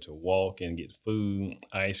 being able to walk and get food,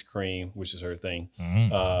 ice cream, which is her thing,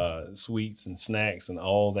 sweets and snacks and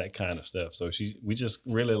all that kind of stuff. So we just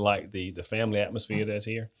really like the family atmosphere that's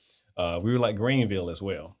here. We were like Greenville as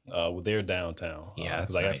well with their downtown.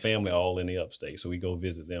 Because I got family all in the upstate, so we go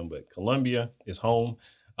visit them. But Columbia is home,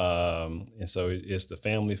 and so it's the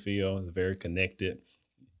family feel, it's very connected,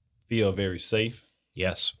 feel very safe.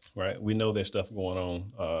 Yes. Right. We know there's stuff going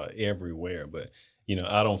on everywhere, but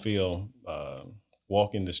I don't feel.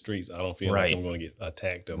 Walking the streets, I don't feel like I'm going to get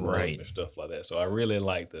attacked or murdered or stuff like that. So I really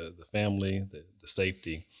like the family, the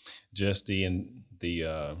safety, just the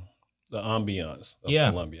ambiance of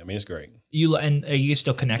Columbia. I mean, it's great. Are you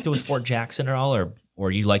still connected with Fort Jackson at all,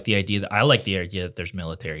 or you like the idea that I like the idea that there's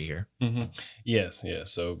military here? Mm-hmm. Yes.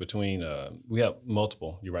 So between we have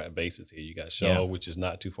multiple bases here. You got Shaw, which is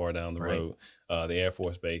not too far down the road. The Air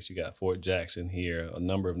Force Base. You got Fort Jackson here. A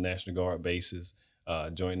number of National Guard bases.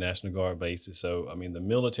 Joint National Guard bases. So, I mean, the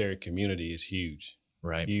military community is huge,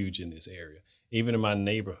 huge in this area. Even in my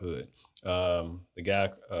neighborhood, the guy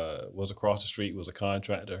was across the street, was a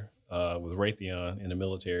contractor with Raytheon in the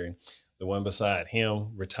military. The one beside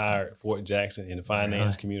him retired Fort Jackson in the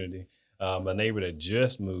finance community. My neighbor that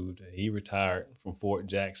just moved, he retired from Fort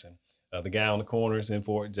Jackson. The guy on the corner is in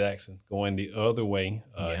Fort Jackson. Going the other way,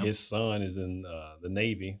 his son is in the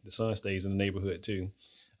Navy. The son stays in the neighborhood too.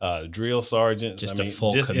 Drill sergeants, just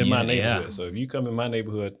in my neighborhood. Yeah. So if you come in my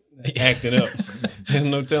neighborhood acting up, there's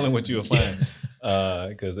no telling what you'll find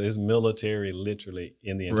because it's military literally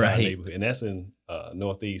in the entire neighborhood. And that's in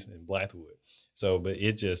Northeast in Blythewood. So, but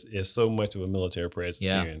it's so much of a military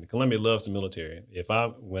presence here. And Columbia loves the military.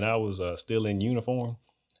 When I was still in uniform,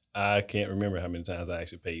 I can't remember how many times I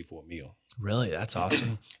actually paid for a meal. Really? That's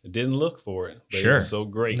awesome. I didn't look for it, but it was so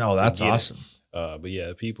great. No, that's awesome. But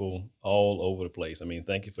people all over the place. I mean,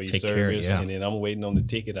 thank you for your service. And then I'm waiting on the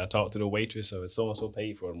ticket. I talked to the waitress, so it's so-and-so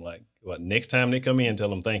paid for it. I'm like, next time they come in, tell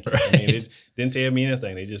them thank you. I mean, they didn't tell me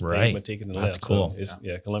anything. They just paid my ticket and left. That's cool. So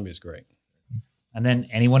Columbia's great. And then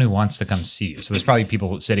anyone who wants to come see you. So there's probably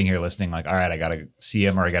people sitting here listening like, all right, I got to see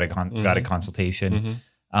him or I got a consultation.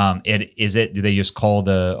 Mm-hmm. Do they just call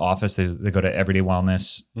the office? They go to Everyday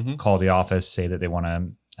Wellness, call the office, say that they want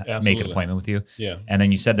to make an appointment with you. Yeah. And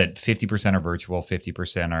then you said that 50% are virtual,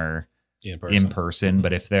 50% are in person. Mm-hmm.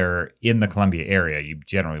 But if they're in the Columbia area, you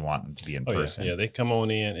generally want them to be in person. Yeah, they come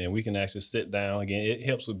on in and we can actually sit down. Again, it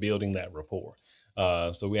helps with building that rapport.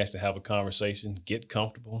 So we actually have a conversation, get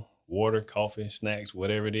comfortable, water, coffee, snacks,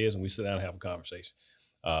 whatever it is, and we sit down and have a conversation.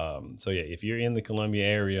 If you're in the Columbia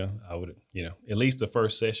area, I would, at least the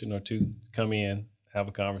first session or two, come in, have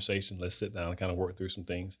a conversation. Let's sit down and kind of work through some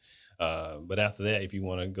things. But after that, if you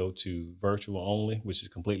want to go to virtual only, which is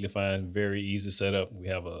completely fine, very easy setup.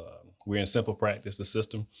 We're in Simple Practice, the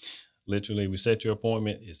system. Literally, we set your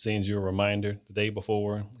appointment. It sends you a reminder the day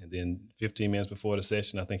before, and then 15 minutes before the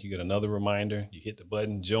session, I think you get another reminder. You hit the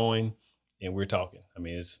button, join, and we're talking. I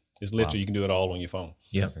mean, it's literally you can do it all on your phone.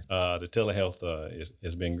 Yeah. The telehealth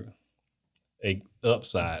has been a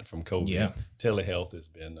upside from COVID. Yeah. Telehealth has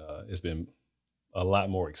been a lot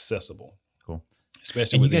more accessible. Cool.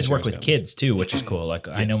 Especially And you with guys work insurance with companies. kids too, which is cool. Like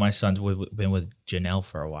I know Yes. my son's been with Janelle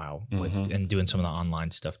for a while and doing some of the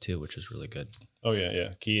online stuff too, which is really good. Oh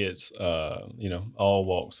yeah. Kids, all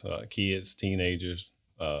walks, kids, teenagers,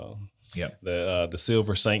 the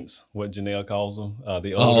Silver Saints, what Janelle calls them,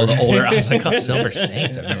 the older. Oh, the older. I was like, oh, Silver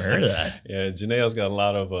Saints. I've never heard of that. Yeah, Janelle's got a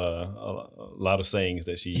lot of sayings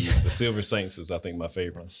that she uses. The Silver Saints is, I think, my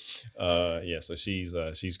favorite. So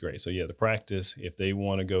she's great. So yeah, the practice. If they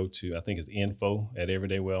want to go to, I think it's info at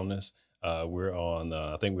Everyday Wellness. We're on.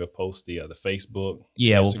 I think we'll post the Facebook.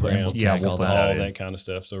 Yeah, Instagram, we'll tag all all that. that kind of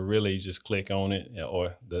stuff. So really, just click on it,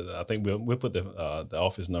 or I think we'll put the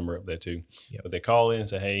office number up there too. Yep. But they call in and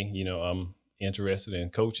say, hey, I'm interested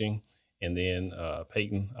in coaching. And then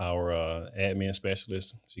Peyton, our admin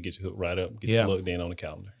specialist, she gets you hooked right up, get you plugged in on the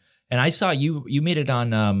calendar. And I saw you made it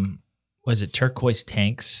on was it Turquoise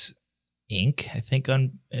Tanks Inc. I think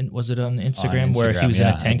was it on Instagram, where he was in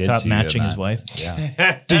a tank top matching his wife?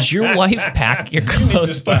 Yeah. Does your wife pack your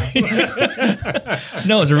clothes?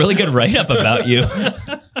 No, it was a really good write up about you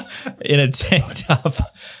in a tank top.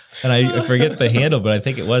 And I forget the handle, but I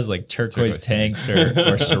think it was like Turquoise Tanks or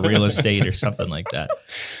Surreal Estate or something like that. But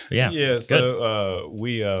yeah. Yeah. good. So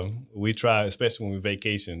we try, especially when we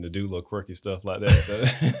vacation, to do little quirky stuff like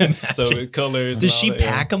that. So with colors. Does she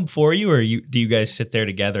pack them for you, or do you guys sit there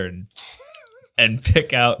together and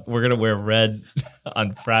pick out, we're going to wear red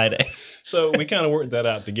on Friday? So we kind of worked that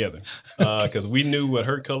out together because we knew what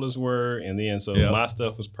her colors were. And then my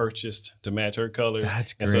stuff was purchased to match her colors.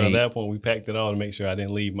 That's And so at great. that point, we packed it all to make sure I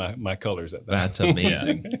didn't leave my colors at that. That's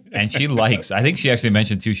amazing. And she I think she actually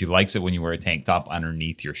mentioned too, she likes it when you wear a tank top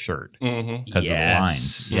underneath your shirt because of the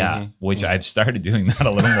lines. Yeah. Which I've started doing that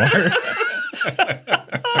a little more.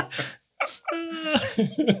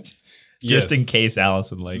 Just in case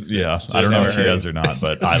Allison likes it. Yeah. I don't know if she does or not,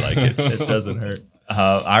 but I like it. It doesn't hurt.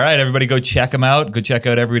 All right, everybody go check them out. Go check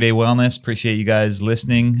out Everyday Wellness. Appreciate you guys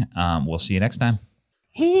listening. We'll see you next time.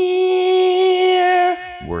 Here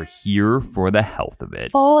We're here for the health of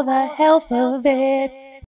it. for the health of it.